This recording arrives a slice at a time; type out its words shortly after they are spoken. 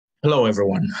Hello,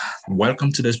 everyone.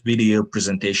 Welcome to this video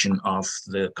presentation of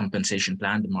the compensation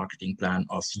plan, the marketing plan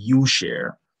of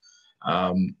UShare.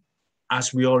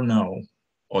 As we all know,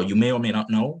 or you may or may not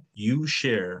know,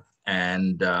 UShare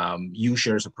and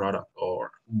UShare is a product or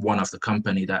one of the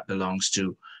company that belongs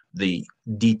to the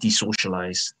DT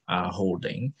Socialize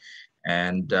holding.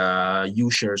 And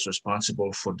UShare is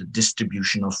responsible for the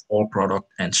distribution of all product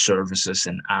and services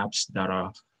and apps that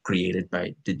are created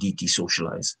by the DT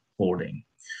Socialize holding.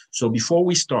 So before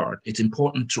we start, it's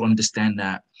important to understand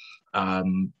that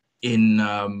in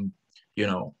you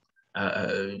know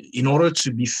in order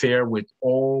to be fair with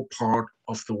all part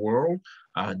of the world,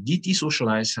 DT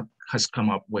Socialize has come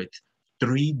up with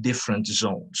three different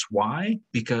zones. Why?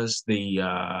 Because the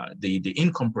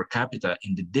income per capita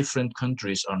in the different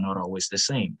countries are not always the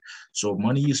same. So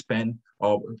money you spend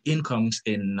or incomes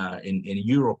in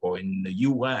Europe or in the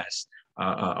US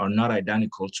are not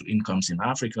identical to incomes in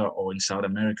Africa or in South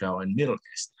America or in Middle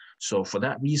East. So for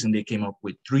that reason, they came up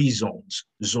with three zones: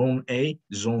 Zone A,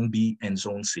 Zone B, and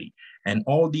Zone C. And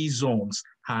all these zones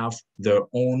have their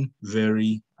own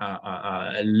very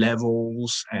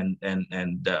levels and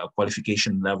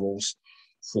qualification levels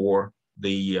for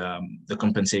the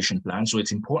compensation plan. So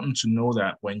it's important to know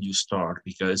that when you start,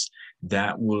 because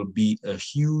that will be a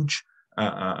huge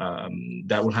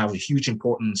that will have a huge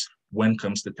importance when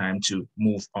comes the time to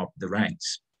move up the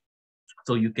ranks.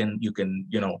 So you can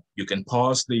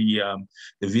pause the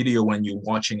video when you're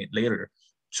watching it later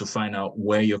to find out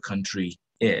where your country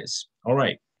is. All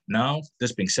right. Now,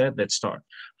 this being said, let's start.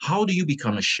 How do you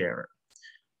become a sharer?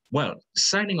 Well,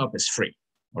 signing up is free.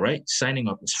 All right. Signing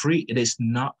up is free. It is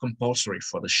not compulsory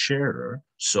for the sharer.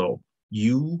 So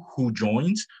you who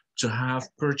joins to have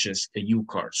purchased a U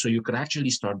card. So you could actually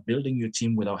start building your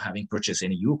team without having purchased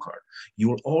any U card. You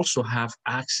will also have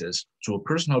access to a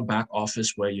personal back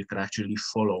office where you could actually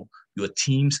follow your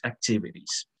team's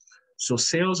activities. So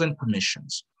sales and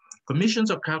commissions. Commissions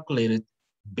are calculated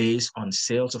based on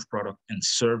sales of product and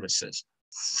services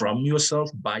from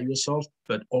yourself, by yourself,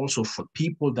 but also for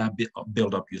people that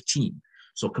build up your team.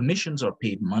 So commissions are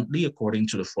paid monthly according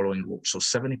to the following rules. So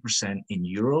 70% in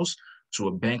euros to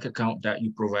a bank account that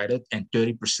you provided, and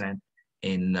 30%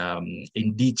 in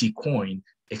DT coin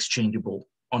exchangeable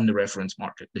on the reference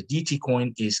market. The DT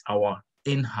coin is our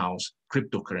in-house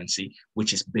cryptocurrency,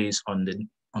 which is based on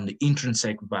the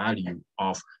intrinsic value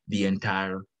of the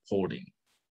entire holding.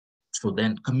 So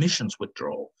then commissions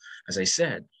withdrawal, as I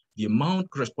said, the amount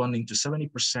corresponding to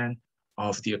 70%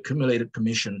 of the accumulated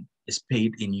commission is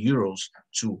paid in euros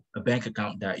to a bank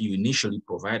account that you initially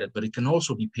provided, but it can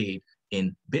also be paid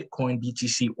in Bitcoin,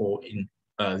 BTC, or in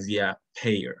via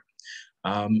payer.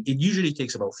 It usually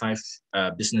takes about 5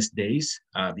 business days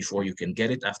before you can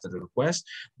get it after the request.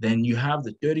 Then you have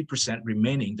the 30%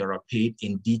 remaining that are paid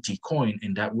in DT coin,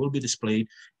 and that will be displayed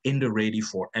in the ready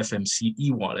for FMC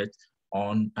e-wallet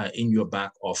on in your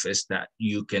back office that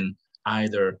you can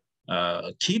either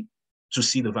keep to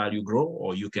see the value grow,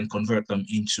 or you can convert them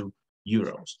into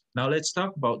euros. Now let's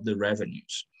talk about the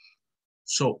revenues.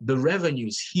 So the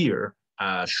revenues here,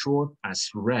 short as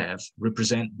rev,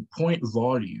 represent the point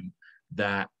volume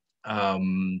that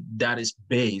that is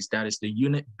the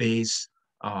unit based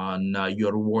on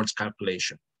your rewards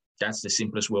calculation. That's the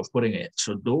simplest way of putting it.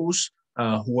 So those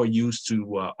who are used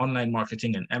to online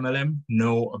marketing and MLM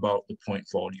know about the point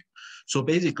volume. So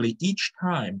basically, each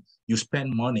time you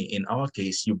spend money, in our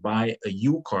case, you buy a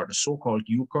U card, a so-called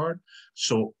U card.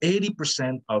 So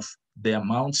 80% of the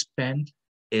amount spent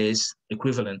is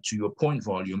equivalent to your point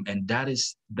volume, and that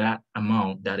is that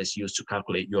amount that is used to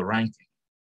calculate your ranking.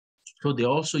 So they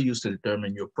also use to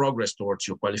determine your progress towards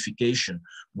your qualification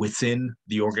within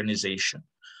the organization.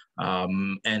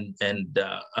 And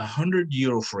 100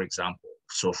 euro, for example.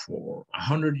 So for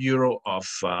 100 euro of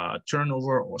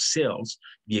turnover or sales,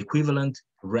 the equivalent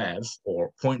rev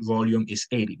or point volume is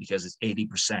 80, because it's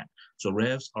 80%. So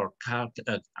revs are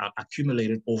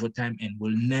accumulated over time and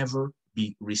will never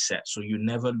be reset. So you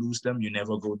never lose them, you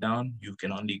never go down, you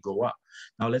can only go up.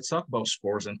 Now let's talk about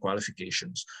scores and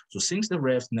qualifications. So since the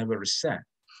revs never reset,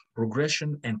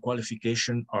 progression and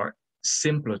qualification are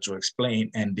simpler to explain,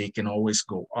 and they can always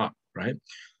go up, right?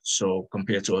 So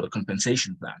compared to other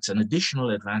compensation plans, an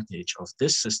additional advantage of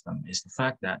this system is the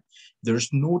fact that there's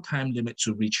no time limit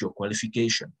to reach your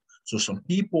qualification. So some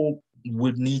people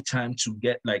would need time to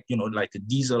get, like a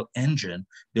diesel engine.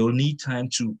 They'll need time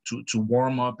to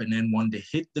warm up, and then when they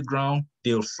hit the ground,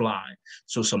 they'll fly.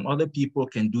 So some other people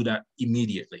can do that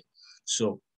immediately.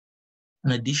 So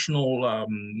an additional,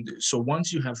 so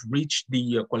once you have reached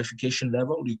the qualification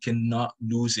level, you cannot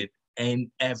lose it and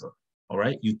ever. All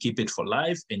right, you keep it for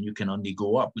life and you can only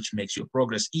go up, which makes your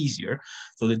progress easier.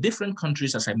 So the different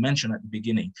countries, as I mentioned at the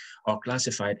beginning, are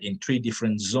classified in 3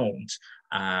 different zones,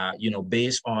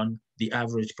 based on the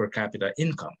average per capita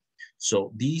income.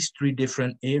 So these 3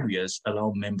 different areas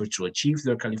allow members to achieve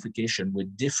their qualification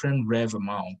with different rev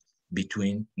amount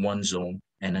between one zone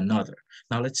and another.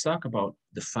 Now let's talk about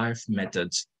the 5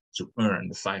 methods to earn,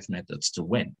 the 5 methods to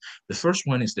win. The first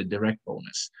one is the direct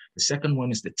bonus. The second one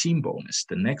is the team bonus.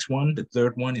 The next one, the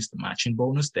third one, is the matching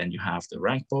bonus. Then you have the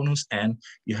rank bonus and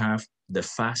you have the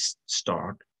fast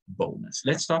start bonus.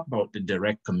 Let's talk about the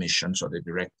direct commissions or the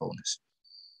direct bonus.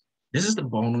 This is the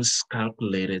bonus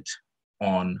calculated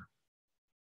on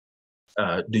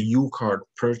the U card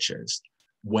purchased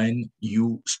when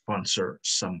you sponsor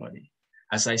somebody.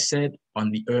 As I said on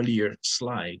the earlier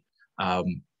slide,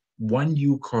 one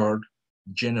U card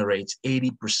generates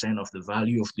 80% of the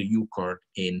value of the U card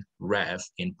in rev,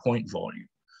 in point volume.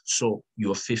 So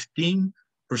your 15%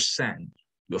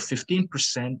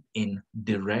 in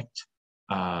direct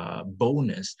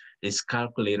bonus is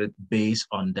calculated based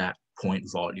on that point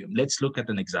volume. Let's look at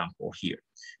an example here.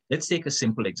 Let's take a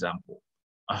simple example.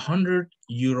 A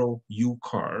 €100 U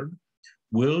card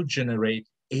will generate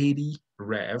 80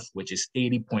 rev, which is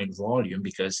 80 point volume,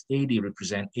 because 80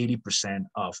 represent 80%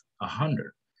 of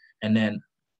 100. And then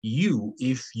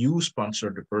if you sponsor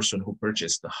the person who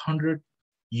purchased the €100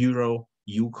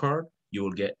 U card, you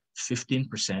will get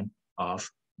 15%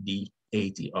 of the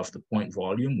 80 of the point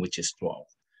volume, which is 12.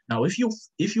 Now, if you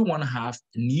want to have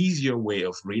an easier way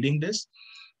of reading this,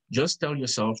 just tell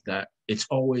yourself that it's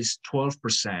always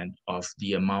 12% of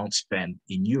the amount spent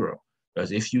in euro.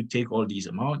 Because if you take all these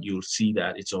amounts, you'll see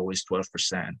that it's always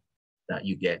 12% that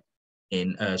you get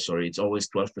in, it's always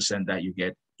 12% that you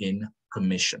get in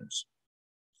commissions.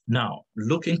 Now,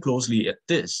 looking closely at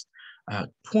this,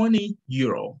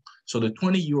 €20. So the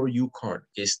 €20 U card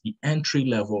is the entry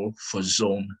level for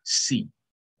zone C,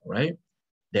 right?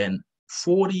 Then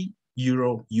 €40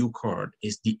 U card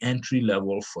is the entry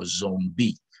level for zone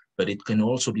B, but it can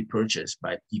also be purchased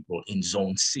by people in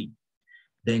zone C.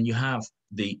 Then you have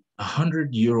the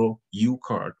 €100 U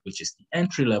card, which is the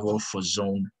entry level for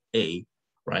zone A,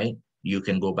 right? You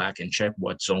can go back and check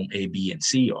what zone A, B, and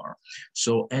C are.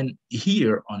 So, and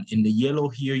here in the yellow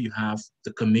here, you have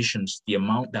the commissions, the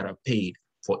amount that are paid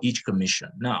for each commission.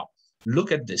 Now,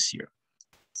 look at this here.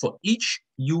 For each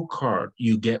U card,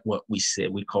 you get what we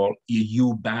call a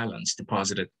U balance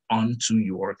deposited onto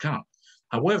your account.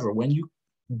 However, when you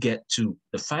get to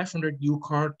the 500 U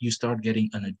card, you start getting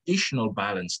an additional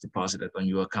balance deposited on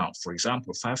your account. For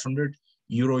example, €500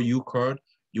 U card,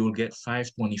 you will get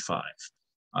 525.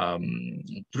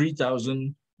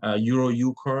 3,000 euro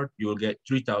U card, you'll get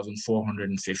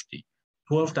 3,450.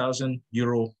 12,000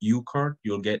 euro U card,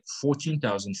 you'll get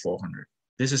 14,400.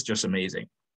 This is just amazing.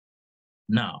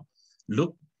 Now,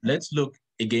 let's look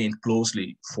again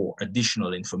closely for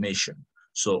additional information.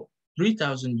 So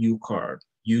 3,000 U card,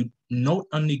 you not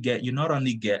only get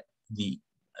the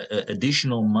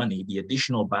additional money, the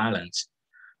additional balance,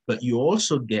 but you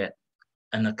also get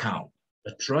an account,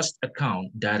 a trust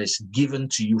account that is given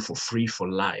to you for free for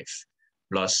life,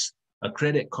 plus a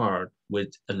credit card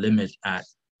with a limit at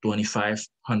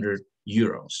 2,500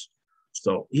 euros.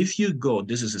 So if you go,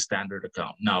 this is a standard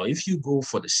account. Now, if you go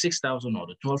for the 6,000 or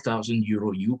the 12,000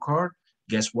 euro U card,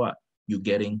 guess what? You're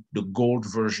getting the gold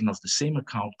version of the same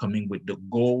account, coming with the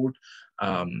gold,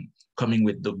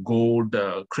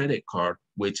 credit card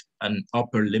with an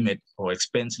upper limit or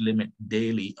expense limit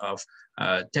daily of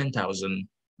 10,000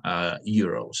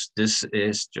 euros. This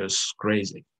is just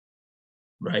crazy,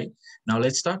 right? Now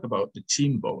let's talk about the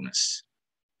team bonus.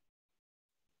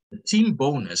 The team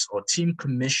bonus or team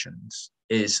commissions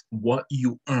is what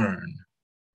you earn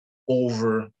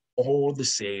over all the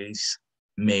sales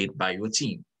made by your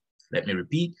team. Let me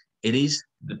repeat, it is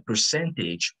the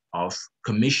percentage of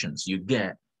commissions you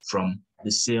get from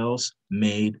the sales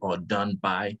made or done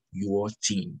by your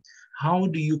team. How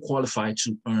do you qualify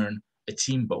to earn a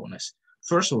team bonus?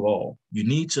 First of all, you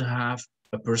need to have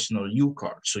a personal U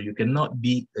card. So you cannot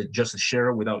be just a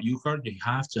sharer without U card. You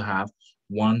have to have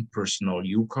one personal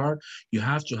U card. You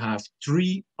have to have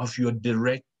 3 of your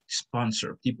direct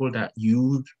sponsor, people that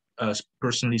you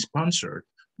personally sponsored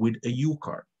with a U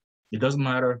card. It doesn't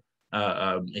matter.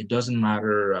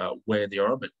 Where they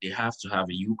are, but they have to have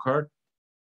a U card.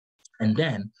 And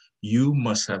then you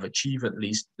must have achieved at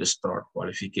least the START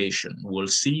qualification. We'll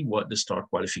see what the START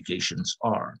qualifications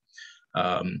are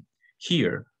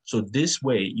here. So this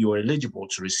way, you're eligible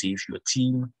to receive your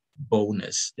team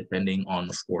bonus, depending on,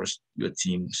 of course, your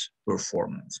team's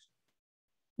performance.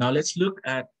 Now let's look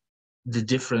at the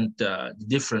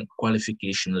different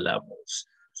qualification levels.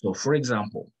 So for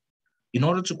example, in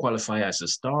order to qualify as a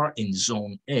star in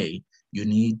Zone A, you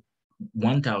need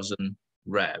 1,000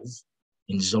 rev.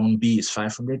 In Zone B is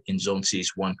 500, in Zone C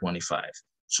is 125.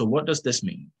 So what does this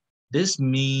mean? This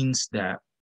means that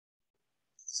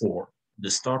for the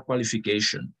star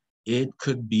qualification, it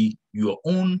could be your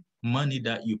own money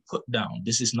that you put down.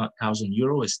 This is not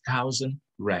 €1,000, it's 1,000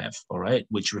 rev, all right,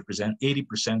 which represent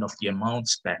 80% of the amount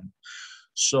spent.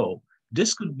 So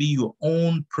this could be your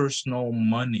own personal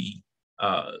money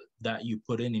that you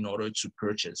put in order to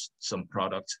purchase some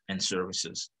products and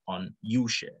services on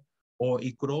UShare. Or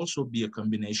it could also be a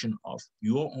combination of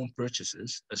your own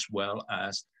purchases as well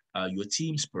as your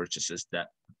team's purchases that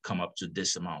come up to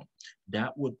this amount.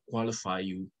 That would qualify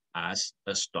you as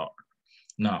a star.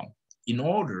 Now, in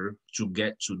order to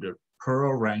get to the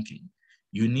Pearl ranking,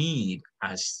 you need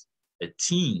as a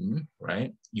team,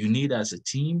 right? You need as a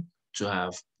team to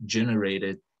have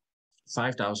generated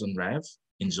 5,000 rev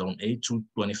in Zone A,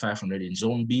 2,500 in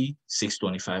Zone B,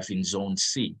 625 in Zone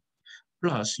C.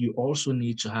 Plus, you also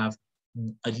need to have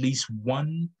at least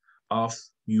one of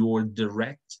your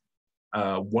direct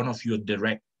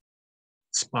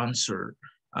sponsor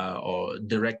or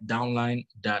direct downline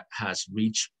that has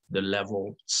reached the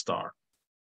level star.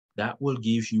 That will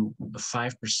give you a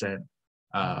 5%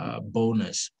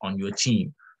 bonus on your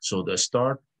team. So the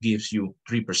star gives you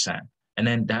 3%. And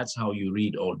then that's how you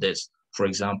read all this. For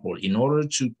example, in order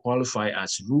to qualify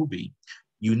as Ruby,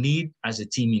 you need as a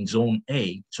team in Zone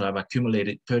A to have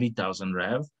accumulated 30,000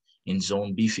 rev, in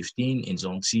Zone B 15, in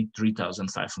Zone C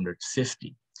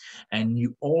 3,550. And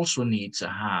you also need to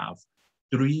have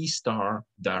 3 star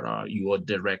that are your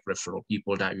direct referral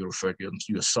people that you refer to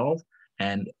yourself,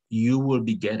 and you will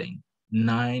be getting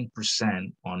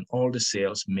 9% on all the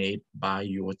sales made by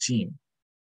your team.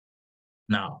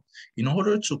 Now, in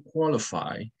order to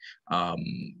qualify,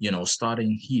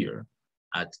 starting here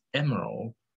at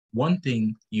Emerald, one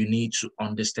thing you need to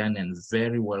understand and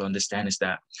very well understand is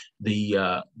that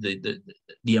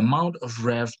the amount of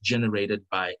rev generated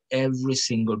by every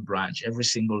single branch, every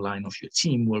single line of your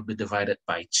team will be divided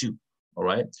by 2, all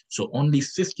right? So only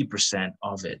 50%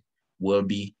 of it will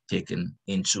be taken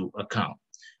into account.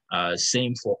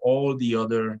 Same for all the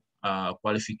other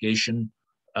qualification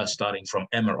starting from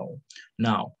Emerald.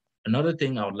 Now, another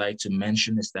thing I would like to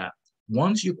mention is that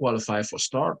once you qualify for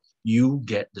star, you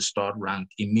get the star rank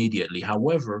immediately.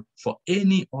 However, for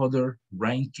any other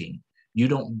ranking, you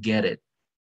don't get it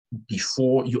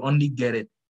before, you only get it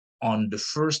on the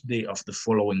first day of the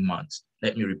following month.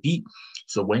 Let me repeat.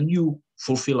 So when you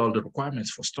fulfill all the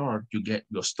requirements for star, you get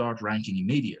your start ranking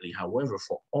immediately. However,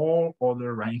 for all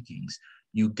other rankings,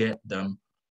 you get them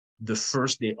the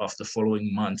first day of the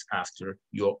following month after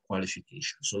your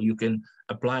qualification. So you can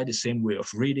apply the same way of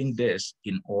reading this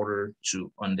in order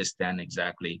to understand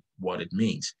exactly what it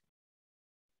means.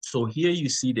 So here you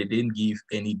see they didn't give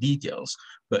any details,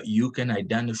 but you can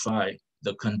identify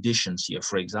the conditions here.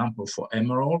 For example, for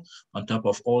Emerald, on top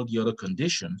of all the other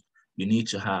conditions, you need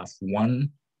to have 1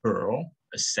 pearl,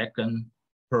 a 2nd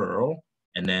pearl,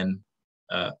 and then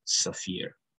a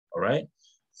sapphire, all right?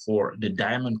 For the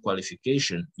diamond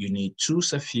qualification, you need 2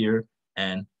 sapphire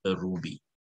and a ruby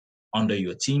under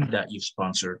your team that you've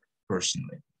sponsored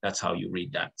personally. That's how you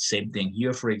read that. Same thing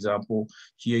here, for example,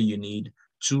 here you need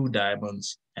 2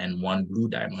 diamonds and 1 blue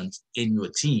diamond in your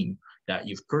team that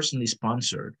you've personally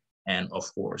sponsored. And of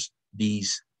course,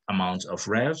 these amounts of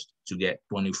revs to get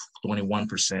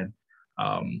 21%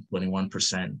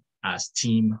 as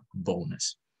team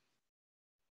bonus.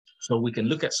 So we can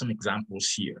look at some examples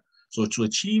here. So to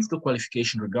achieve the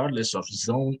qualification, regardless of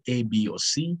Zone A, B, or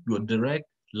C, your direct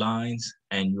lines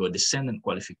and your descendant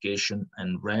qualification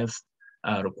and rev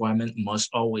requirement must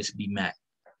always be met,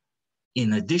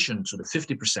 in addition to the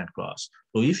 50% clause.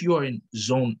 So if you are in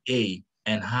Zone A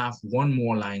and have 1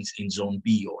 more lines in Zone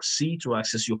B or C to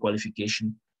access your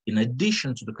qualification, in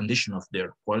addition to the condition of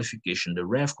their qualification, the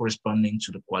rev corresponding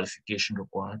to the qualification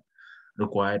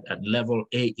required at level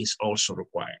A is also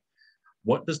required.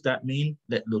 What does that mean?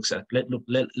 Let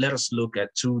us look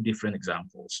at 2 different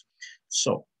examples.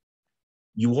 So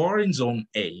you are in Zone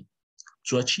A.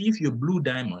 To achieve your blue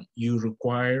diamond, you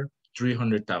require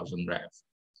 300,000 rev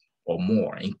or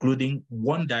more, including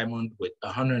 1 diamond with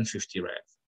 150 rev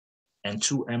and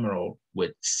 2 emerald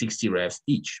with 60 rev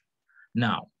each.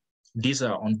 Now, these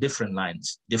are on different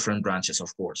lines, different branches,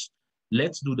 of course.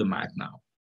 Let's do the math now.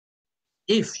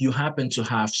 If you happen to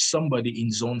have somebody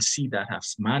in Zone C that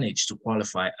has managed to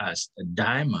qualify as a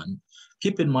diamond,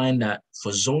 keep in mind that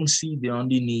for Zone C, they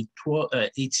only need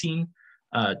 18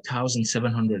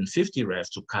 1,750 revs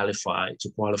to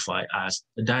qualify as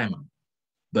a diamond.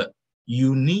 But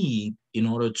you need, in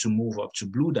order to move up to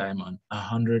blue diamond,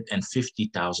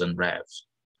 150,000 revs.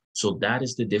 So that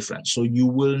is the difference. So you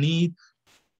will need,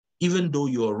 even though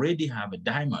you already have a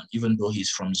diamond, even though he's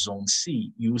from zone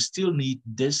C, you still need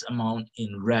this amount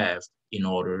in rev in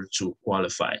order to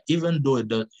qualify. Even though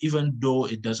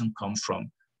it doesn't come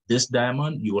from this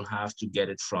diamond, you will have to get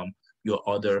it from your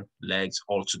other legs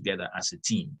all together as a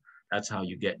team. That's how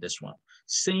you get this one.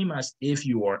 Same as if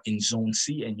you are in zone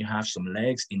C and you have some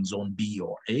legs in zone B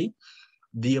or A,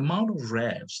 the amount of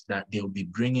revs that they'll be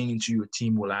bringing into your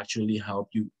team will actually help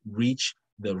you reach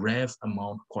the rev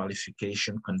amount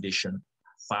qualification condition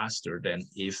faster than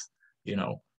if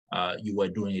you were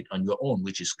doing it on your own,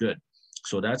 which is good.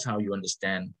 So that's how you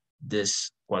understand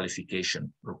this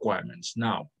qualification requirements.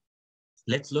 Now,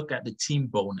 let's look at the team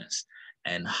bonus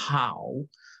and how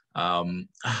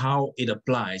it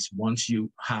applies once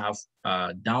you have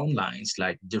downlines,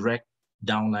 like direct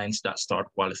downlines that start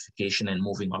qualification and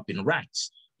moving up in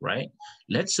ranks, right?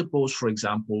 Let's suppose, for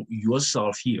example,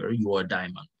 yourself here, you are a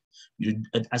diamond.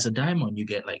 As a diamond, you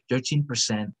get like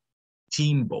 13%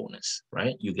 team bonus,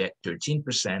 right? You get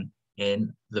 13%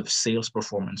 in the sales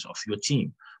performance of your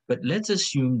team. But let's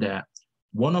assume that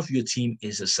one of your team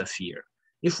is a sapphire.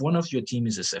 If one of your team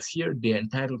is a sapphire, they're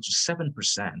entitled to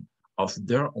 7% of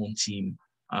their own team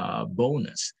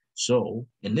bonus. So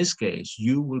in this case,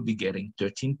 you will be getting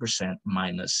 13%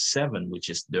 minus 7, which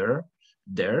is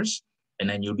theirs, and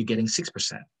then you'll be getting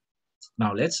 6%.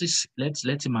 Now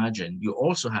let's imagine you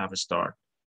also have a star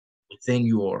within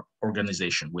your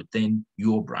organization, within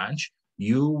your branch.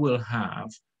 You will have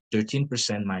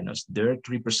 13% minus their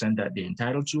 3% that they're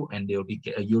entitled to, and you'll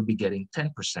be getting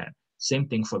 10%. Same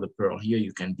thing for the pearl. Here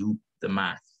you can do the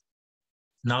math.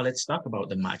 Now let's talk about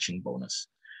the matching bonus.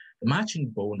 The matching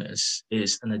bonus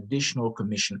is an additional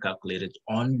commission calculated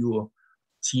on your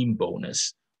team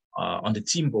bonus, on the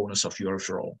team bonus of your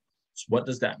referral. So what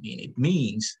does that mean? It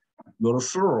means your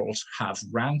referrals have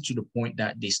ranked to the point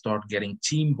that they start getting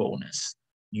team bonus.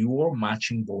 Your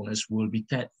matching bonus will be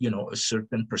a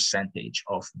certain percentage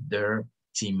of their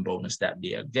team bonus that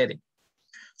they are getting.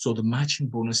 So the matching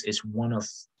bonus is one of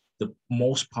the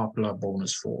most popular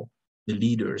bonus for the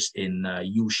leaders in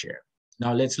UShare.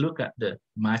 Now let's look at the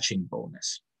matching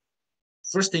bonus.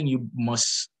 First thing you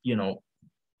must,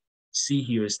 see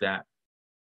here is that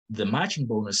the matching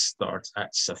bonus starts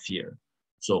at Sapphire.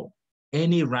 So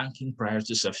any ranking prior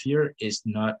to Sapphire is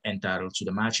not entitled to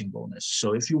the matching bonus.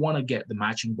 So if you want to get the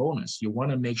matching bonus, you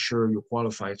want to make sure you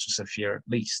qualify to Sapphire at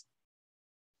least.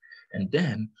 And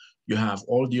then you have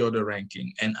all the other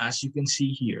ranking. And as you can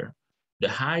see here, the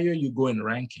higher you go in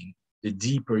ranking, the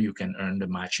deeper you can earn the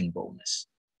matching bonus.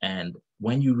 And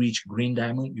when you reach green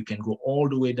diamond, you can go all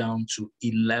the way down to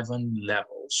 11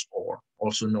 levels, or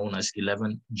also known as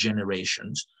 11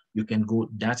 generations. You can go,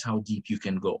 that's how deep you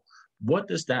can go. What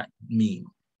does that mean?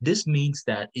 This means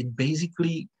that it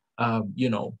basically,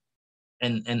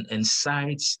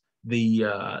 incites the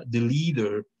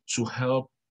leader to help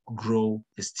grow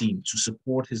his team, to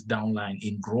support his downline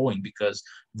in growing, because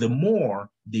the more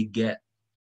they get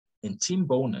in team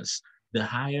bonus, the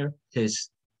higher his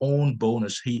own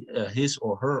bonus, his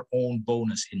or her own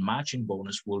bonus in matching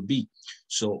bonus will be.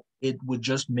 So it would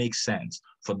just make sense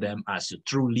for them as a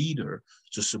true leader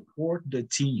to support the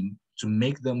team, to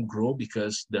make them grow,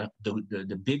 because the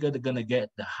bigger they're gonna get,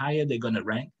 the higher they're gonna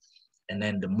rank, and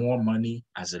then the more money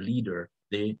as a leader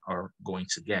they are going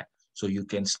to get. So you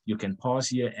can pause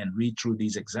here and read through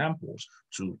these examples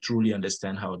to truly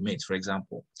understand how it makes. For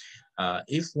example,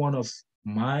 if one of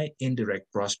my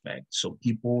indirect prospects, so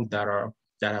people that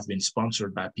have been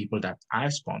sponsored by people that I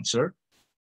sponsor,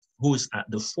 who is at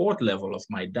the 4th level of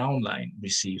my downline,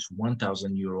 receives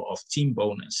 1,000 euro of team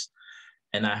bonus,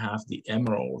 and I have the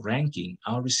emerald ranking,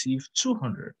 I'll receive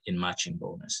 200 in matching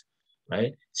bonus,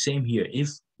 right? Same here. If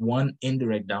one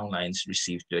indirect downlines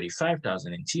receive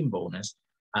 35,000 in team bonus,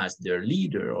 as their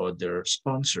leader or their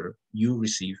sponsor, you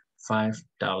receive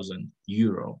 5,000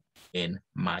 euro in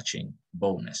matching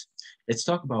bonus. Let's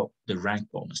talk about the rank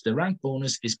bonus. The rank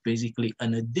bonus is basically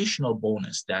an additional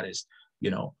bonus that is,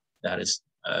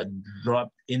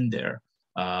 dropped in there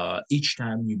each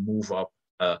time you move up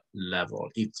a level,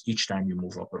 each time you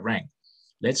move up a rank.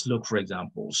 Let's look, for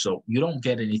example, so you don't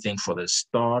get anything for the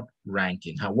start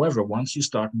ranking. However, once you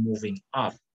start moving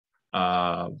up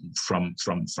from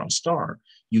star,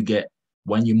 you get,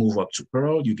 when you move up to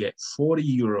pearl, you get 40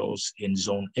 euros in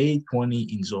zone A, 20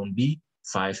 in zone B,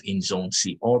 5 in zone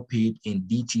C, all paid in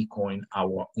DT coin,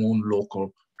 our own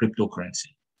local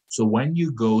cryptocurrency. So when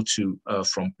you go to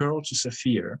from pearl to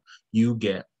sapphire, you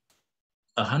get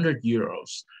 €100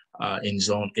 in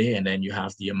zone A, and then you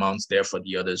have the amounts there for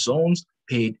the other zones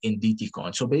paid in DT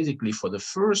coin. So basically for the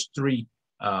first three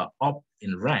up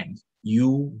in rank,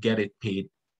 you get it paid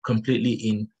completely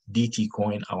in DT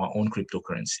coin, our own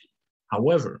cryptocurrency.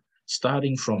 However,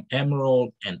 starting from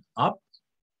Emerald and up,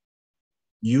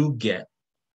 you get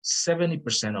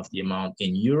 70% of the amount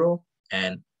in euro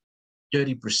and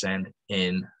 30%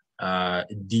 in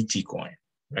DT coin,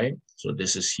 right? So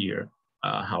this is here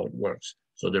how it works.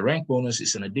 So the rank bonus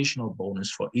is an additional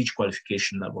bonus for each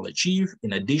qualification level achieved,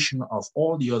 in addition of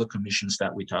all the other commissions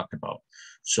that we talked about.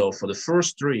 So for the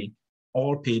first three,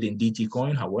 all paid in DT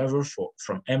coin. However,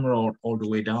 from Emerald all the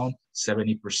way down,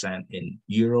 70% in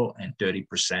euro and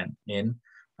 30% in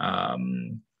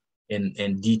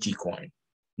DT coin.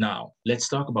 Now, let's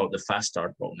talk about the fast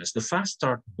start bonus. The fast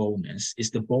start bonus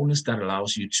is the bonus that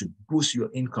allows you to boost your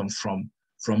income from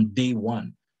day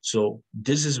one. So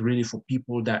this is really for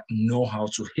people that know how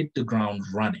to hit the ground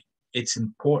running. It's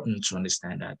important to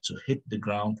understand that, to hit the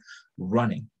ground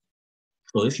running.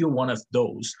 So if you're one of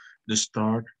those, the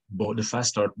fast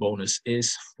start bonus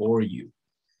is for you.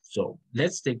 So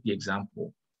let's take the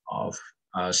example of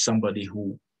somebody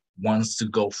who wants to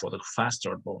go for the fast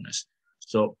start bonus.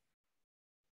 So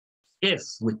if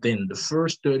within the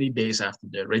first 30 days after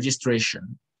their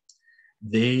registration,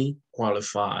 they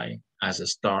qualify as a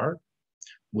star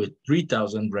with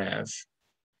 3,000 rev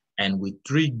and with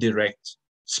 3 direct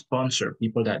sponsor,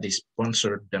 people that they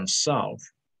sponsored themselves,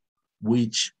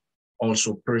 which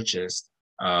also purchased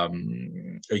a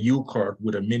U card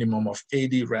with a minimum of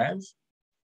 80 rev,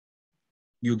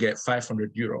 you get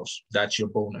 €500. That's your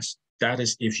bonus. That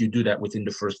is if you do that within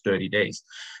the first 30 days.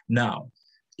 Now,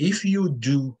 if you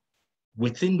do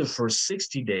within the first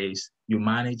 60 days, you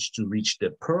manage to reach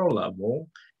the Pearl level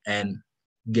and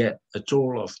get a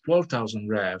total of 12,000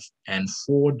 rev and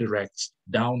 4 direct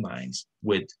downlines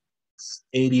with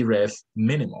 80 rev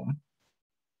minimum.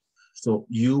 So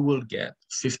you will get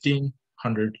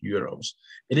 €1,500.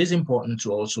 It is important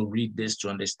to also read this to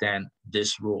understand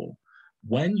this rule.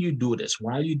 When you do this,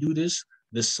 while you do this,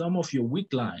 the sum of your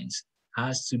weak lines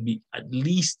has to be at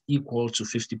least equal to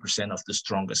 50% of the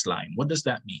strongest line. What does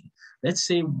that mean? Let's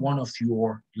say one of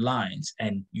your lines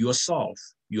and yourself,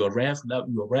 your rev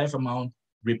amount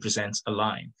represents a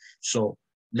line. So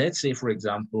let's say, for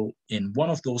example, in one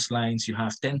of those lines, you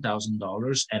have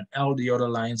 $10,000 and all the other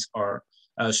lines are,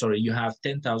 you have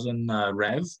 10,000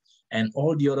 rev and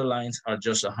all the other lines are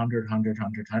just 100, 100,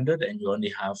 100, 100, and you only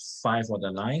have 5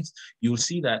 other lines. You'll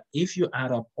see that if you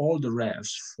add up all the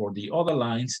revs for the other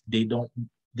lines, they don't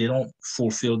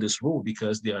fulfill this rule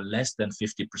because they are less than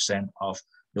 50% of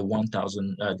the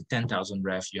 10,000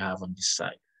 revs you have on this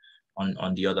side,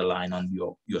 on the other line, on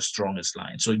your strongest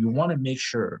line. So you want to make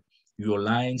sure your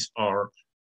lines are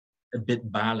a bit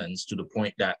balanced to the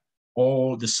point that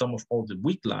all the sum of all the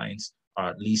weak lines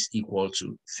are at least equal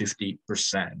to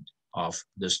 50% of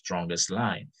the strongest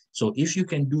line. So if you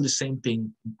can do the same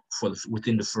thing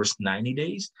within the first 90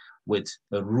 days with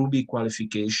a Ruby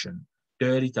qualification,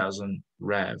 30,000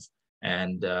 rev,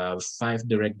 and 5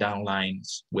 direct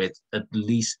downlines with at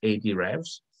least 80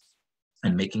 revs,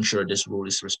 and making sure this rule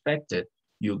is respected,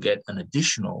 you get an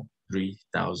additional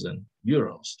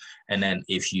 €3,000. And then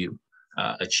if you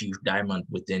achieve diamond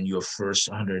within your first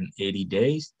 180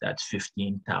 days, that's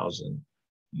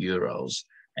 €15,000.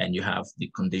 And you have the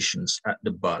conditions at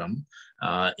the bottom.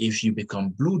 If you become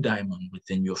blue diamond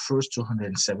within your first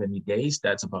 270 days,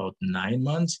 that's about 9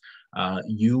 months,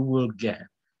 you will get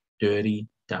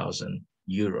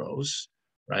 €30,000,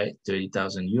 right?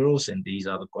 €30,000, and these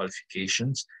are the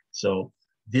qualifications. So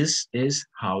this is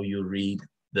how you read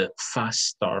the fast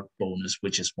start bonus,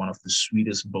 which is one of the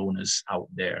sweetest bonus out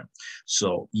there.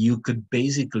 So you could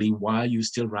basically, while you're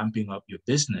still ramping up your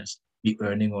business, be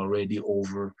earning already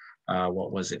over,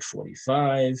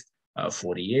 45,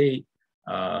 48,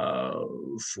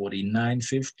 49,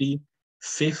 50,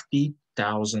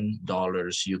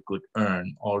 $50,000 you could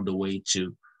earn all the way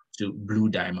to blue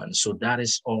diamond. So that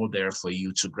is all there for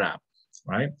you to grab,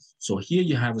 right? So here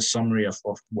you have a summary of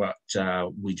what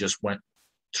we just went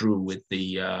through with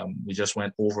the, we just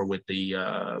went over with the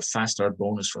fast start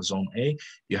bonus for zone A.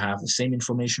 You have the same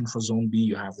information for zone B.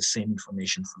 You have the same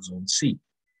information for zone C.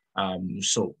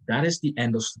 So that is the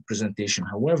end of the presentation.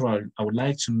 However, I would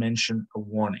like to mention a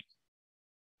warning.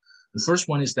 The first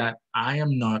one is that I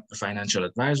am not a financial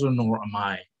advisor, nor am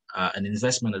I an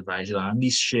investment advisor. I only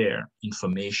share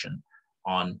information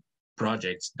on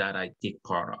projects that I take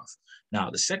part of. Now,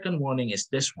 the second warning is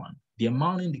this one. The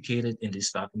amount indicated in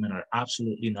this document are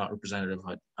absolutely not representative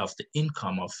of the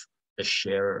income of a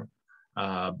sharer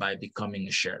by becoming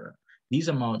a sharer. These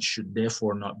amounts should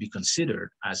therefore not be considered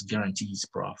as guarantees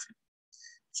profit.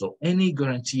 So any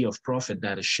guarantee of profit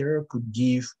that a sharer could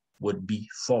give would be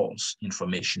false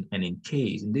information, and in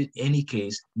any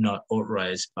case, not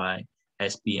authorized by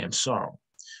SPM SARL.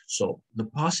 So the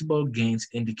possible gains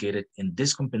indicated in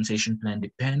this compensation plan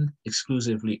depend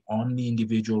exclusively on the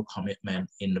individual commitment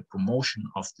in the promotion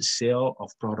of the sale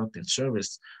of product and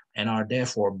service, and are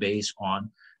therefore based on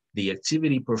the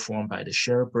activity performed by the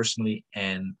sharer personally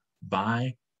and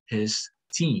by his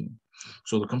team.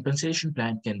 So the compensation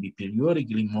plan can be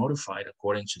periodically modified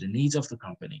according to the needs of the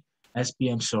company.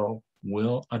 SPM SARL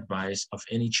will advise of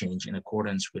any change in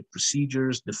accordance with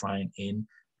procedures defined in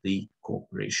the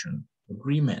cooperation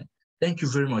agreement. Thank you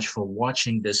very much for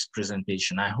watching this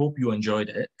presentation. I hope you enjoyed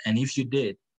it. And if you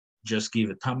did, just give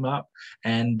a thumb up.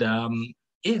 And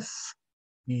if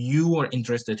you are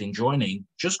interested in joining,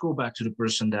 just go back to the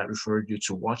person that referred you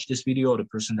to watch this video, or the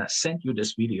person that sent you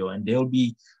this video, and they'll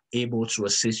be able to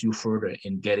assist you further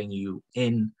in getting you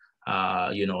in,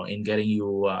 in getting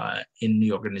you in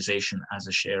the organization as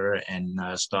a sharer and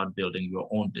start building your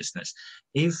own business.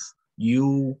 If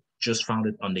you just found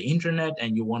it on the internet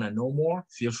and you want to know more,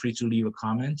 feel free to leave a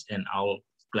comment and I'll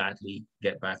gladly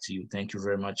get back to you. Thank you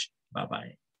very much.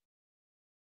 Bye-bye.